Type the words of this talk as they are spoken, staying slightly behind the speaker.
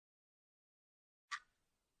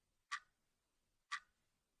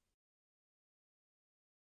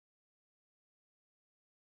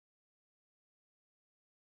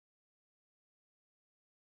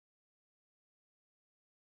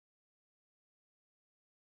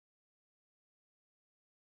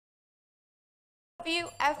Have you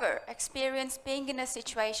ever experienced being in a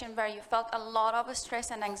situation where you felt a lot of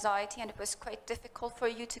stress and anxiety and it was quite difficult for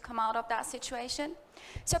you to come out of that situation?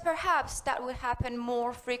 So perhaps that would happen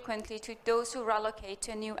more frequently to those who relocate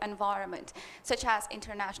to a new environment, such as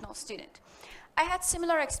international student. I had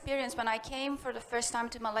similar experience when I came for the first time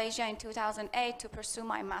to Malaysia in 2008 to pursue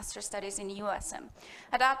my master's studies in USM.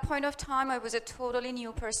 At that point of time, I was a totally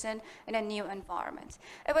new person in a new environment.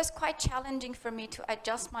 It was quite challenging for me to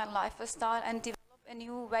adjust my lifestyle and develop a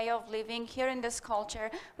new way of living here in this culture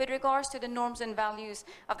with regards to the norms and values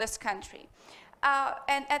of this country.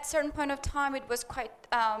 And at a certain point of time, it was quite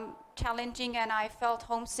challenging, and I felt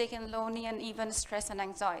homesick and lonely and even stress and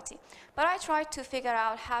anxiety. But I tried to figure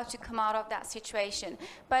out how to come out of that situation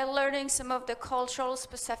by learning some of the cultural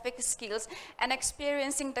specific skills and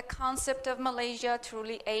experiencing the concept of Malaysia,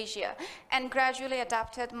 truly Asia, and gradually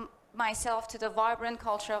adapted myself to the vibrant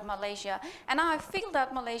culture of Malaysia. And now I feel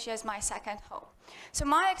that Malaysia is my second home. So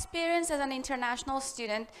my experience as an international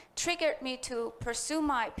student triggered me to pursue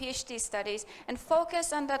my PhD studies and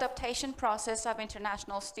focus on the adaptation process of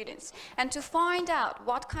international students, and to find out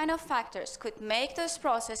what kind of factors could make this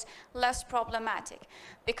process less problematic,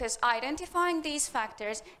 because identifying these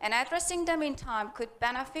factors and addressing them in time could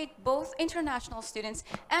benefit both international students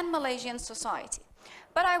and Malaysian society.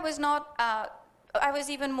 But I was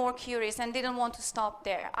even more curious and didn't want to stop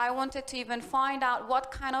there. I wanted to even find out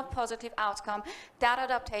what kind of positive outcome that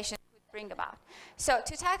adaptation could bring about. So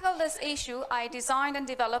to tackle this issue, I designed and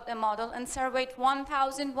developed a model and surveyed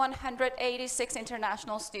 1,186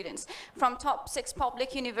 international students from top 6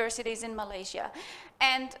 public universities in Malaysia.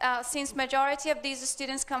 And since majority of these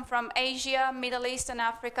students come from Asia, Middle East, and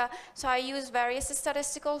Africa, so I used various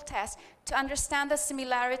statistical tests to understand the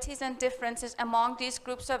similarities and differences among these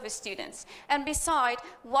groups of students, and beside,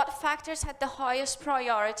 what factors had the highest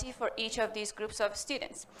priority for each of these groups of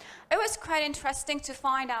students. It was quite interesting to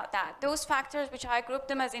find out that those factors, which I grouped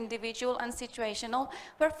them as individual and situational,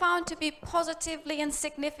 were found to be positively and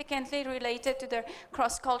significantly related to the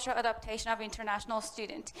cross-cultural adaptation of international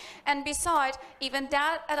students. And beside, even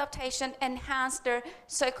that adaptation enhanced their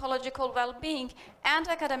psychological well-being and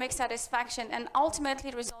academic satisfaction, and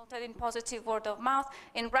ultimately resulted in positive word of mouth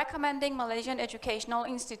in recommending Malaysian educational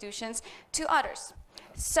institutions to others.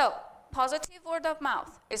 So, positive word of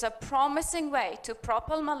mouth is a promising way to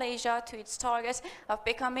propel Malaysia to its target of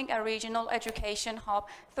becoming a regional education hub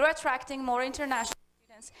through attracting more international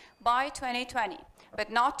students by 2020.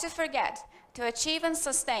 But not to forget, to achieve and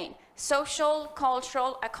sustain social,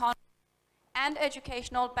 cultural, economic, and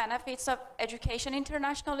educational benefits of education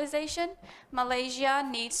internationalization, Malaysia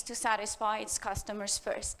needs to satisfy its customers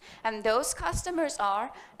first. And those customers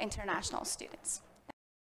are international students.